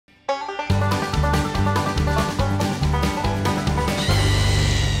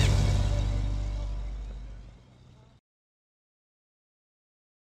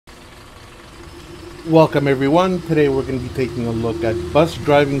Welcome everyone. Today we're going to be taking a look at Bus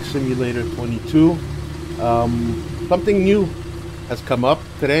Driving Simulator 22. Something new has come up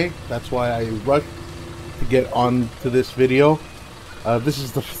today. That's why I rushed to get on to this video. This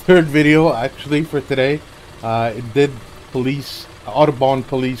is the third video actually for today. It did Autobahn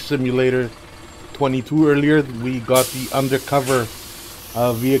Police Simulator 22 earlier. We got the undercover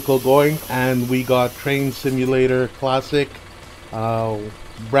vehicle going, and we got Train Simulator Classic,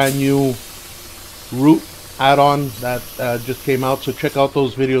 brand new route add-on that just came out, so check out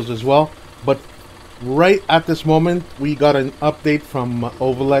those videos as well. But right at this moment we got an update from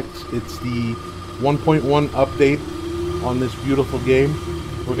Ovilex. It's the 1.1 update on this beautiful game.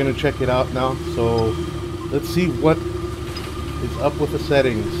 We're gonna check it out now, so let's see what is up with the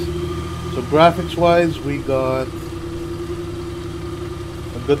settings. So graphics wise, we got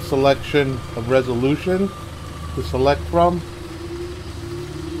a good selection of resolution to select from.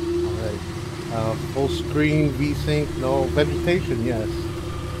 Full screen, VSync, no vegetation, yes.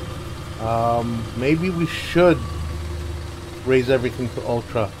 Maybe we should raise everything to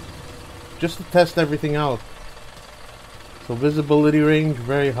ultra just to test everything out. So visibility range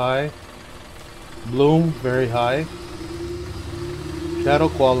very high, bloom very high, shadow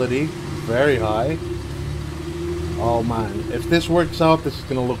quality very high. Oh man, if this works out, this is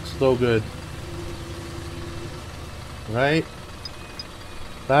gonna look so good. Right,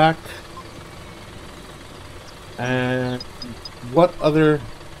 back. And what other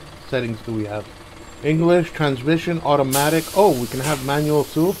settings do we have? English, transmission, automatic. Oh, we can have manual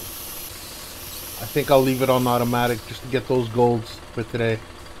too. I think I'll leave it on automatic just to get those golds for today.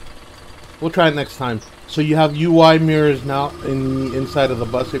 We'll try it next time. So you have UI mirrors now in the inside of the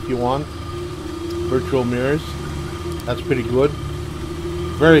bus if you want. Virtual mirrors. That's pretty good.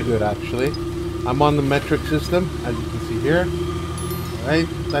 Very good actually. I'm on the metric system, as you can see here. Alright,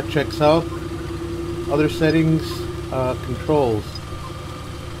 that checks out. Other settings, controls.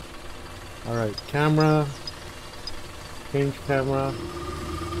 Alright, camera, change camera.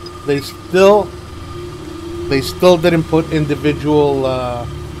 They still didn't put individual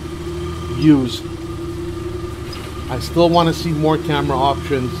views. I still want to see more camera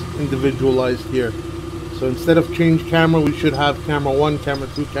options individualized here. So instead of change camera, we should have camera 1, camera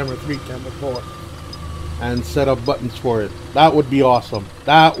 2, camera 3, camera 4. And set up buttons for it. That would be awesome.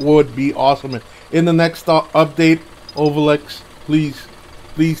 That would be awesome. In the next update, Ovilex,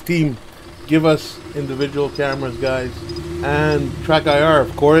 please team, give us individual cameras, guys. And track IR,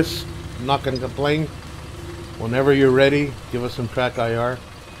 of course. I'm not going to complain. Whenever you're ready, give us some track IR.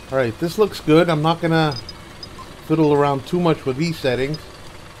 Alright, this looks good. I'm not going to fiddle around too much with these settings.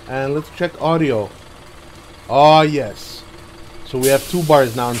 And let's check audio. Oh, yes. So we have 2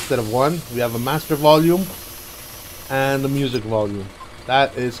 bars now instead of 1. We have a master volume and the music volume.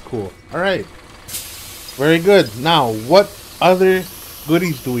 That is cool. Alright. Very good. Now, what other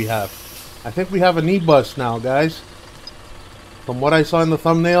goodies do we have? I think we have an e-bus now, guys. From what I saw in the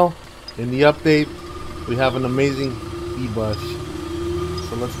thumbnail, in the update, we have an amazing e-bus.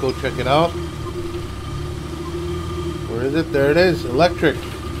 So let's go check it out. Where is it? There it is. Electric.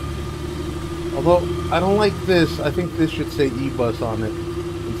 Although, I don't like this. I think this should say e-bus on it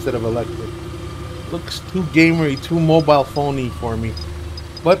instead of electric. Looks too gamery, too mobile phony for me.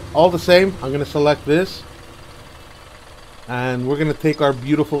 But all the same, I'm going to select this. And we're going to take our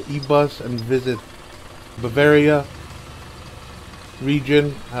beautiful e-bus and visit Bavaria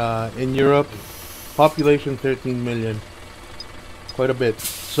region in Europe. Population 13 million. Quite a bit.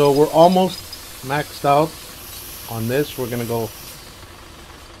 So we're almost maxed out on this. We're going to go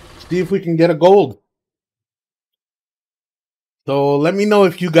see if we can get a gold. So let me know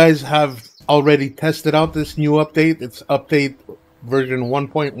if you guys have already tested out this new update. It's update version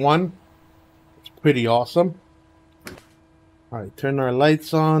 1.1. It's pretty awesome. Alright, turn our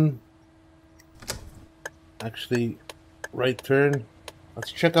lights on. Actually, right turn.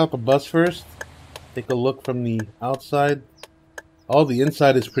 Let's check out the bus first. Take a look from the outside. Oh, the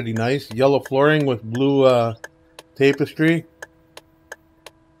inside is pretty nice. Yellow flooring with blue tapestry.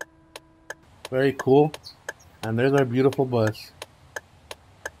 Very cool. And there's our beautiful bus.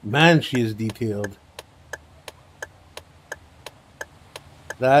 Man, she is detailed.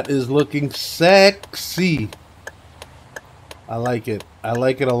 That is looking sexy. I like it. I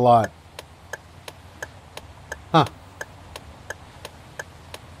like it a lot. Huh.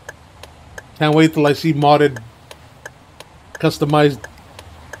 Can't wait till I see modded, customized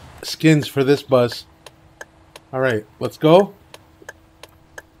skins for this bus. Alright, let's go.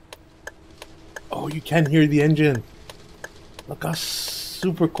 Oh, you can hear the engine. Look how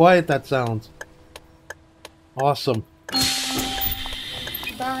super quiet that sounds. Awesome.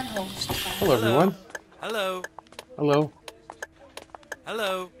 Hello everyone. Hello. Hello.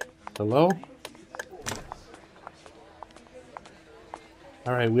 Hello. Hello.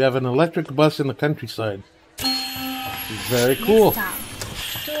 All right, we have an electric bus in the countryside. Very cool.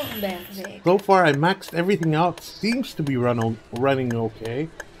 So far, I maxed everything out. Seems to be running okay.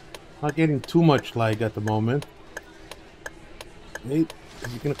 Not getting too much lag at the moment. Hey,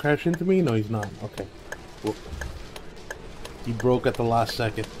 is he gonna crash into me? No, he's not. Okay. Whoop. He broke at the last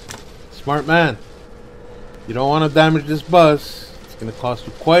second. Smart man. You don't want to damage this bus. It's gonna cost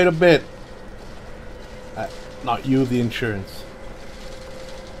you quite a bit. Not you, the insurance.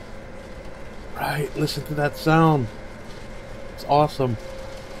 Right, listen to that sound. It's awesome.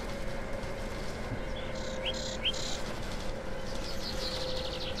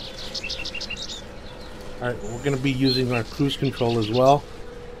 Alright, we're going to be using our cruise control as well.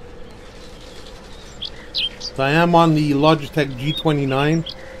 So I am on the Logitech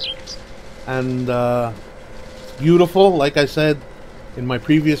G29. And it's beautiful, like I said in my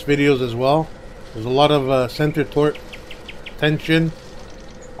previous videos as well. There's a lot of center torque tension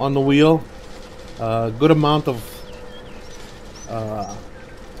on the wheel. Good amount of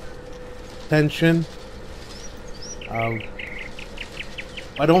tension. I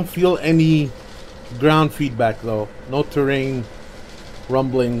don't feel any ground feedback though. No terrain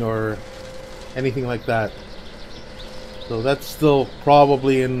rumbling or anything like that. So that's still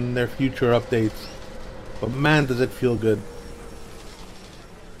probably in their future updates. But man, does it feel good.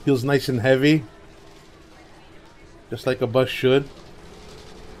 Feels nice and heavy. Just like a bus should.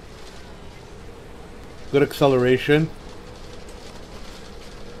 Good acceleration.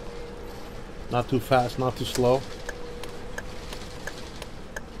 Not too fast, not too slow.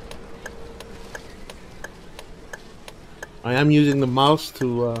 I am using the mouse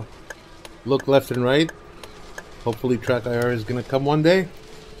to look left and right. Hopefully Track IR is going to come one day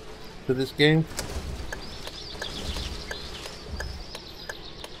to this game.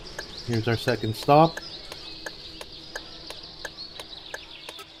 Here's our second stop.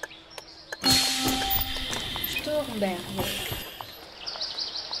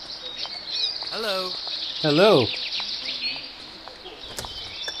 Hello. Hello.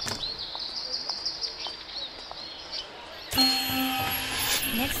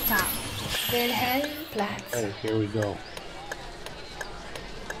 Next stop, Wilhelmplatz. Alright, here we go.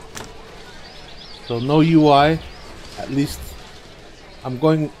 So no UI. At least I'm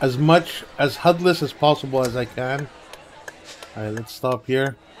going as much as HUDless as possible as I can. Alright, let's stop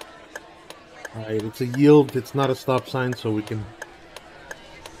here. Alright, it's a yield. It's not a stop sign, so we can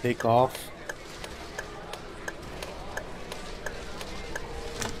take off.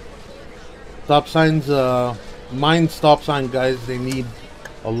 Stop signs, mind stop sign guys, they need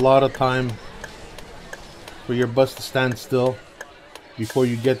a lot of time for your bus to stand still before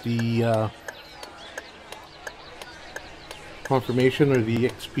you get the confirmation or the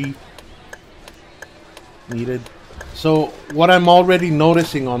XP needed. So what I'm already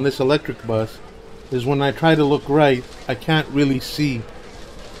noticing on this electric bus is when I try to look right, I can't really see.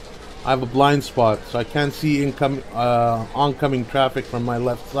 I have a blind spot, so I can't see oncoming traffic from my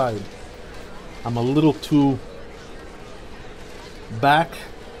left side. I'm a little too back,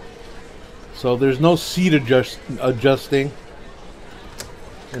 so there's no seat adjusting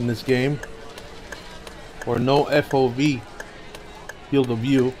in this game, or no FOV, field of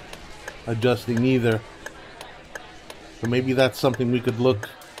view, adjusting either. So maybe that's something we could look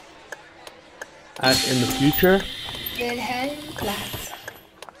at in the future. Wilhelmplatz.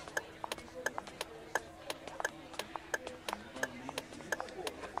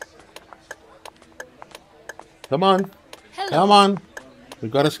 Come on. Hello. Come on. We've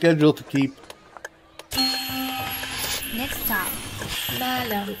got a schedule to keep. Next stop,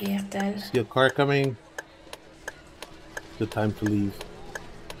 Malerviertel. See a car coming. Good time to leave.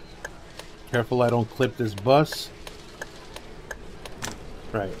 Careful I don't clip this bus.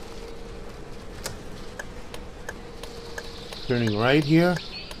 Right. Turning right here.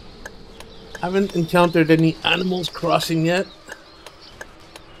 Haven't encountered any animals crossing yet.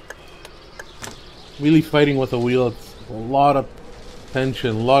 Really fighting with a wheel. It's a lot of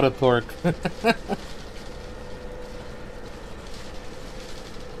tension, a lot of torque.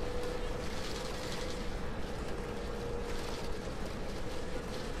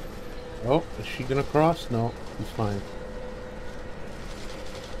 Oh, is she gonna cross? No, he's fine.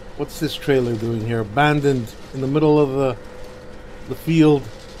 What's this trailer doing here? Abandoned in the middle of the field.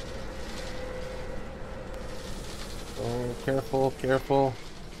 Oh, careful, careful.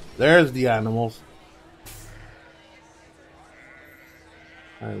 There's the animals.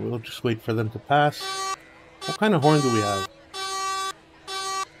 Alright, we'll just wait for them to pass. What kind of horn do we have?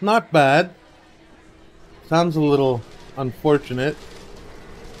 Not bad. Sounds a little unfortunate.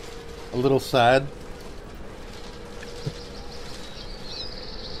 A little sad.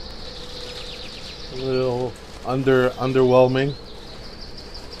 A little underwhelming.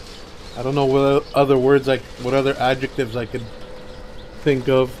 I don't know what other words what other adjectives I could think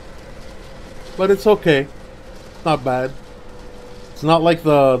of. But it's okay. It's not bad. It's not like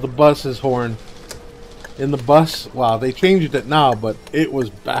the bus's horn. In the bus, wow, they changed it now, but it was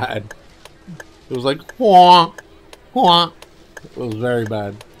bad. It was like wah, wah. It was very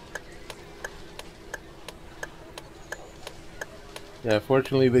bad. Yeah,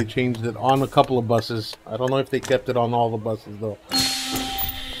 fortunately they changed it on a couple of buses. I don't know if they kept it on all the buses though.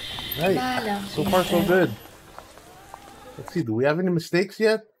 Hey, so far so good. Let's see, do we have any mistakes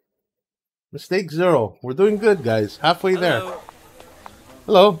yet? Mistake 0. We're doing good, guys. Halfway there.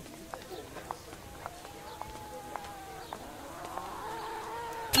 Hello.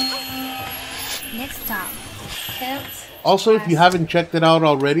 Next stop. Also, if you haven't checked it out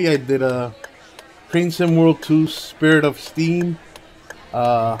already, I did a Train Sim World 2 Spirit of Steam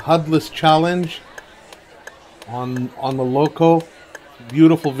HUDless challenge on the Loco.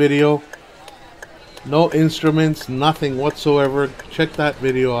 Beautiful video. No instruments, nothing whatsoever. Check that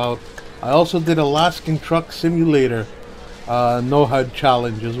video out. I also did Alaskan Truck Simulator no HUD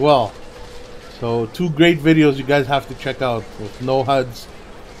challenge as well. So 2 great videos you guys have to check out with no HUDs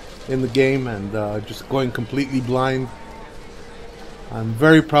in the game and just going completely blind. I'm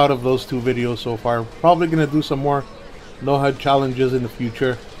very proud of those 2 videos so far. Probably gonna do some more no HUD challenges in the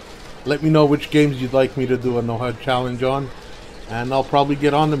future. Let me know which games you'd like me to do a no HUD challenge on, and I'll probably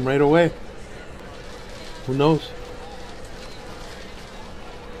get on them right away. Who knows?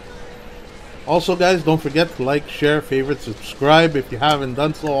 Also, guys, don't forget to like, share, favorite, subscribe if you haven't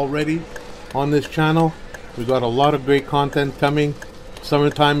done so already on this channel. We got a lot of great content coming.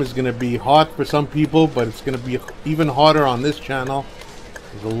 Summertime is going to be hot for some people, but it's going to be even hotter on this channel.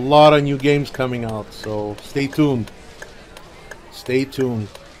 There's a lot of new games coming out, so stay tuned. Stay tuned.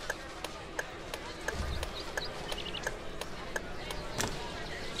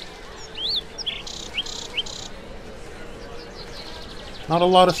 Not a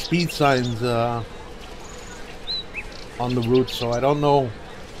lot of speed signs on the route, so I don't know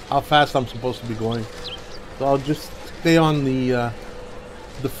how fast I'm supposed to be going. So I'll just stay on the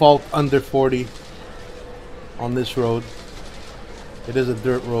default under 40 on this road. It is a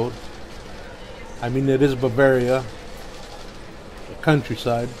dirt road. I mean, it is Bavaria, the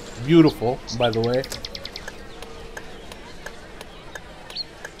countryside. Beautiful, by the way.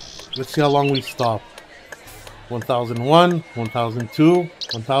 Let's see how long we stop. 1001, 1002,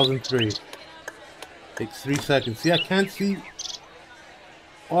 1003. Takes 3 seconds. See, I can't see.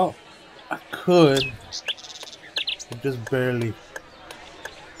 Well, I could, but just barely.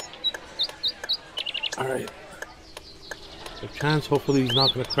 Alright. A chance, hopefully he's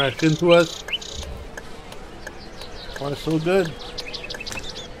not going to crash into us. Far so good.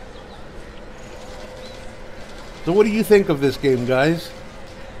 So what do you think of this game, guys?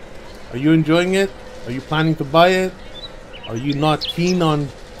 Are you enjoying it? Are you planning to buy it? Are you not keen on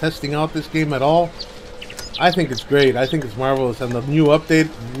testing out this game at all? I think it's great. I think it's marvelous, and the new update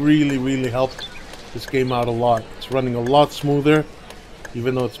really helped this game out a lot. It's running a lot smoother,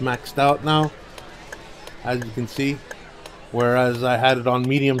 even though it's maxed out now, as you can see. Whereas I had it on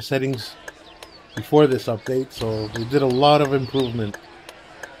medium settings before this update, so they did a lot of improvement.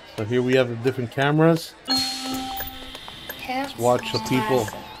 So here we have the different cameras. Let's watch the people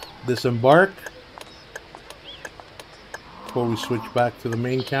disembark before we switch back to the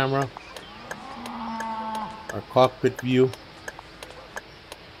main camera, our cockpit view.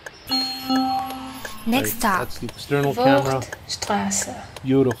 Next stop. That's the external camera. Straße.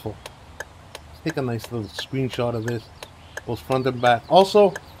 Beautiful. Let's take a nice little screenshot of this, both front and back.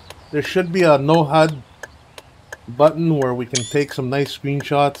 Also, there should be a no HUD button where we can take some nice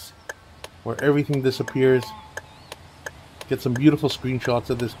screenshots, where everything disappears. Get some beautiful screenshots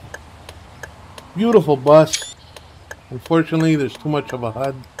of this beautiful bus. Unfortunately, there's too much of a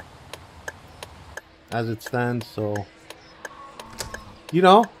HUD as it stands, so, you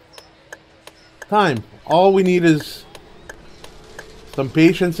know, time. All we need is some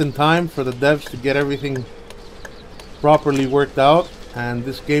patience and time for the devs to get everything properly worked out, and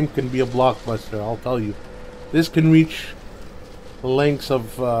this game can be a blockbuster, I'll tell you. This can reach the lengths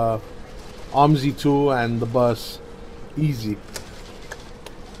of OMSI 2 and the bus. Easy.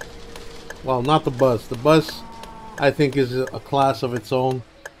 Well, not the bus. The bus, I think, is a class of its own.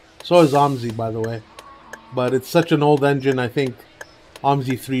 So is OMSI, by the way. But it's such an old engine, I think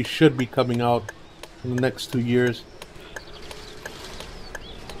OMSI 3 should be coming out in the next 2 years.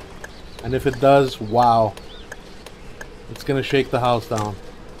 And if it does, wow, it's gonna shake the house down.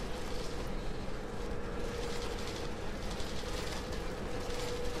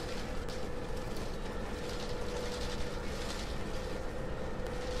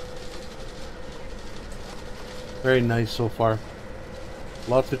 Very nice so far.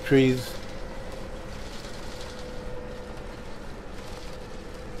 Lots of trees.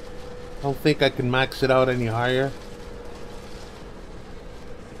 I don't think I can max it out any higher.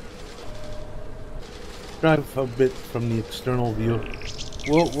 Drive a bit from the external view.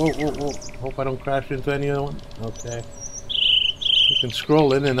 Whoa, whoa, whoa, whoa. Hope I don't crash into anyone. Okay. You can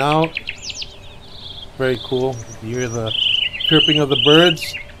scroll in and out. Very cool. You hear the chirping of the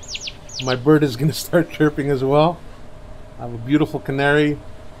birds. My bird is going to start chirping as well. I have a beautiful canary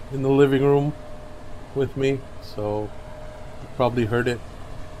in the living room with me, so you probably heard it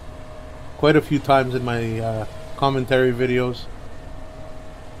quite a few times in my commentary videos.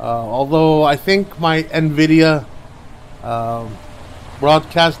 Although I think my NVIDIA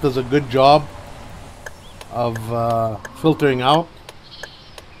broadcast does a good job of filtering out.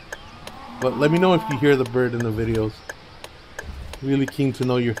 But let me know if you hear the bird in the videos. Really keen to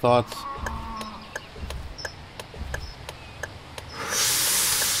know your thoughts.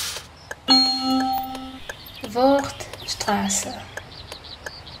 Wortstraße.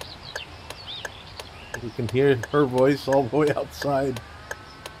 You can hear her voice all the way outside.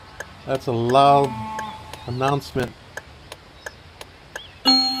 That's a loud announcement.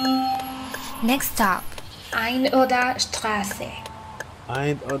 Next stop. Einöderstraße.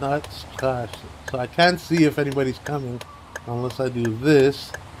 Einöderstraße. So I can't see if anybody's coming unless I do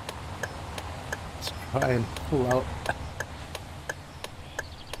this. Let's try and pull out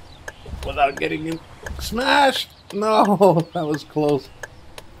without getting in. Smashed! No, that was close.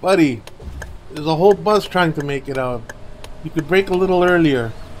 Buddy, there's a whole bus trying to make it out. You could brake a little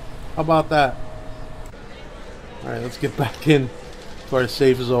earlier. How about that? Alright, let's get back in to our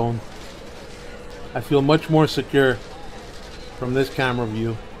safe zone. I feel much more secure from this camera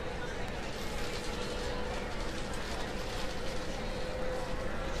view.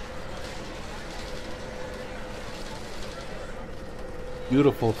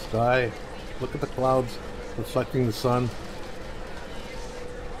 Beautiful sky. Look at the clouds reflecting the sun.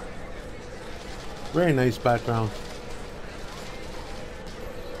 Very nice background.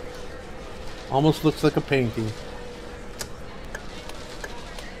 Almost looks like a painting.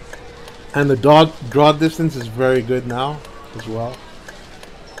 And the draw distance is very good now as well.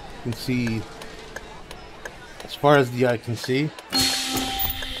 You can see as far as the eye can see.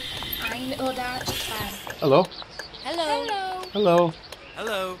 Hello. Hello. Hello.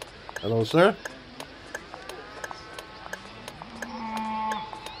 Hello. Hello, sir.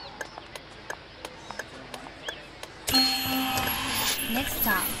 Next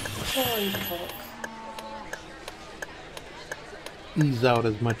stop. Ease out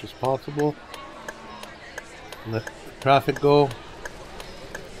as much as possible. Let the traffic go.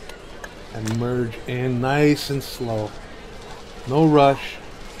 And merge in nice and slow. No rush.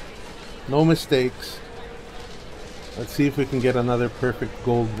 No mistakes. Let's see if we can get another perfect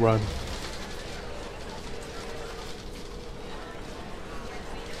gold run.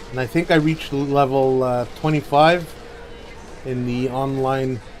 And I think I reached level 25 in the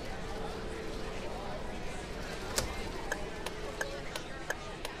online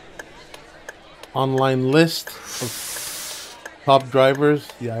list of top drivers.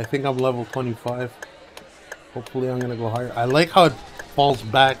 Yeah, I think I'm level 25. Hopefully I'm gonna go higher. I like how it falls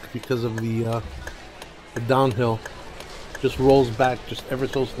back because of the downhill. Just rolls back just ever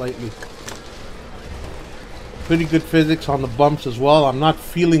so slightly. Pretty good physics on the bumps as well. I'm not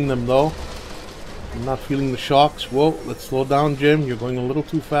feeling them though. I'm not feeling the shocks. Whoa, let's slow down, Jim. You're going a little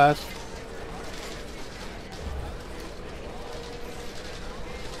too fast.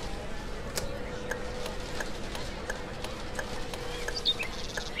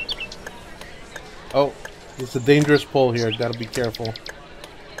 Oh, it's a dangerous pole here. Gotta be careful.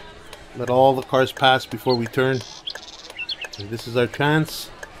 Let all the cars pass before we turn. And this is our chance.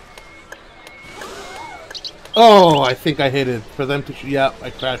 Oh, I think I hit it. For them to yeah, I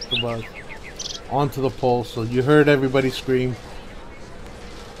crashed the bus onto the pole. So you heard everybody scream.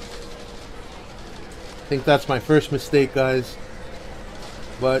 I think that's my first mistake, guys.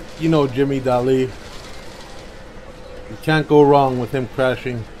 But you know Jimmy Dali. You can't go wrong with him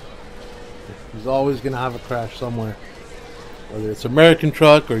crashing. He's always gonna have a crash somewhere. Whether it's American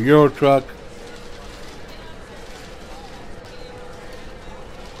truck or Euro truck.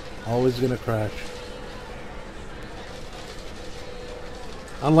 Always gonna crash.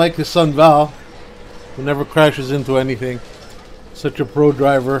 Unlike his son Val, who never crashes into anything. Such a pro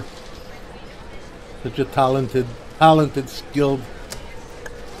driver. Such a talented, skilled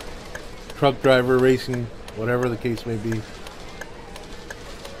truck driver, racing, whatever the case may be.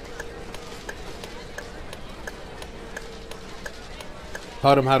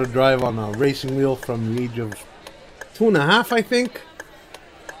 Taught him how to drive on a racing wheel from the age of 2.5, I think.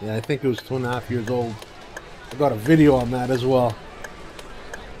 Yeah, I think it was 2.5 years old. I got a video on that as well.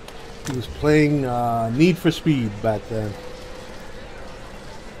 He was playing Need for Speed back then.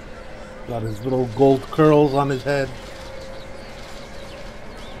 Got his little gold curls on his head.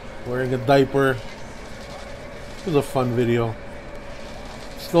 Wearing a diaper. It was a fun video.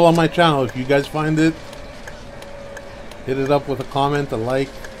 Still on my channel. If you guys find it, hit it up with a comment, a like.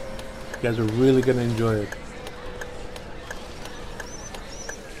 You guys are really going to enjoy it.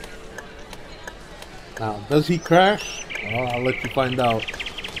 Now, does he crash? Well, I'll let you find out.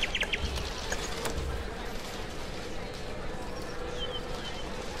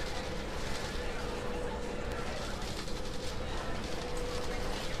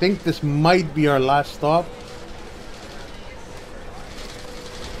 I think this might be our last stop.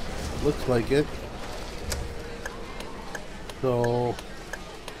 Looks like it. So,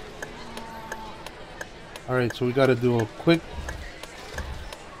 alright, so we got to do a quick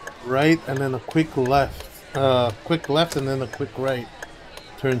right and then a quick left. Quick left and then a quick right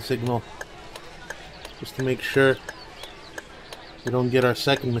turn signal. Just to make sure we don't get our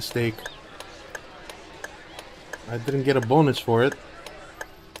second mistake. I didn't get a bonus for it.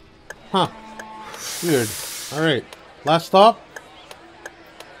 Huh. Weird. Alright. Last stop?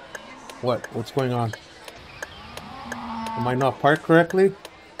 What? What's going on? Am I not parked correctly?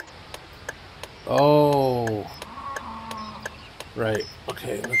 Oh. Right.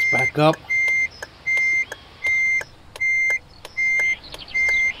 Okay, let's back up.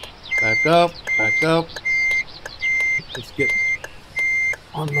 Back up. Back up. Let's get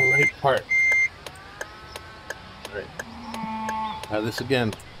on the right part. Alright. Try this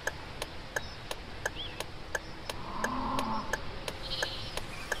again.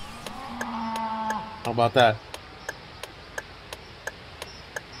 How about that?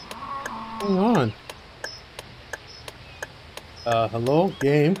 Hang on. Hello,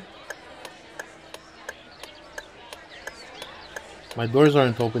 game. My doors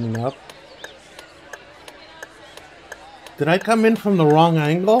aren't opening up. Did I come in from the wrong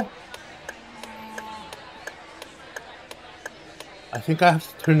angle? I think I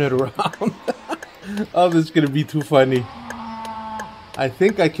have to turn it around. Oh, this is gonna be too funny. I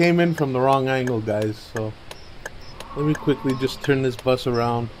think I came in from the wrong angle, guys, so let me quickly just turn this bus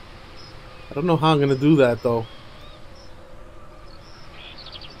around. I don't know how I'm gonna do that though.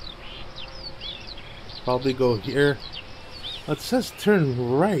 Probably go here. It says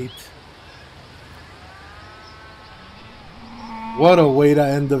turn right. What a way to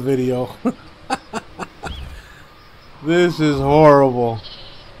end the video. This is horrible.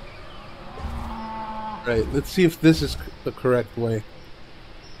 Right, let's see if this is the correct way.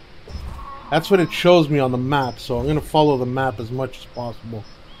 That's what it shows me on the map, so I'm gonna follow the map as much as possible.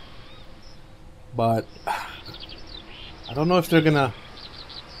 But I don't know if they're gonna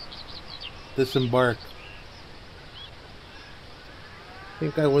disembark. I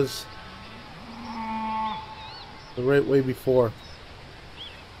think I was the right way before.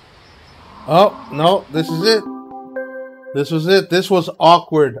 Oh, no, this is it. This was it. This was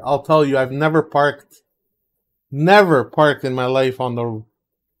awkward. I'll tell you, I've never parked in my life on the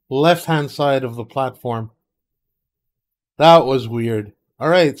left-hand side of the platform. That was weird.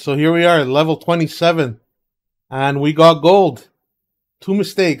 Alright, so here we are, level 27. And we got gold. 2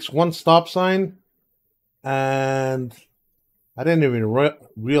 mistakes, 1 stop sign. And I didn't even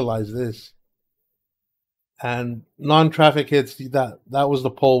realize this. And non-traffic hits, that was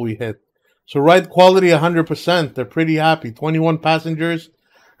the pole we hit. So ride quality 100%. They're pretty happy. 21 passengers.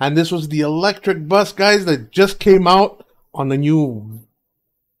 And this was the electric bus, guys, that just came out on the new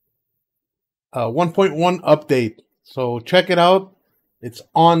 1.1 update. So check it out. It's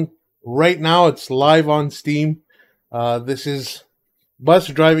on right now. It's live on Steam. This is Bus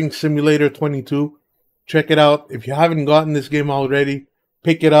Driving Simulator 22. Check it out. If you haven't gotten this game already,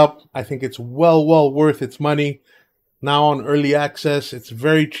 pick it up. I think it's well worth its money. Now on early access, it's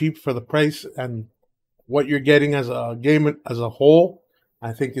very cheap for the price and what you're getting as a game as a whole.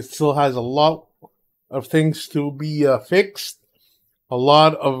 I think it still has a lot of things to be fixed. A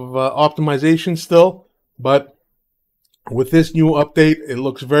lot of optimization still, but with this new update, it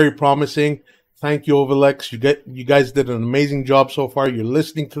looks very promising. Thank you, Ovilex. You guys did an amazing job so far. You're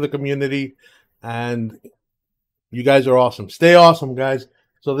listening to the community, and you guys are awesome. Stay awesome, guys.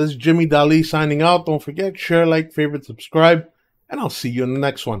 So this is Jimmy Dali signing out. Don't forget, share, like, favorite, subscribe, and I'll see you in the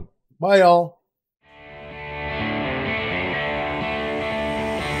next one. Bye, y'all.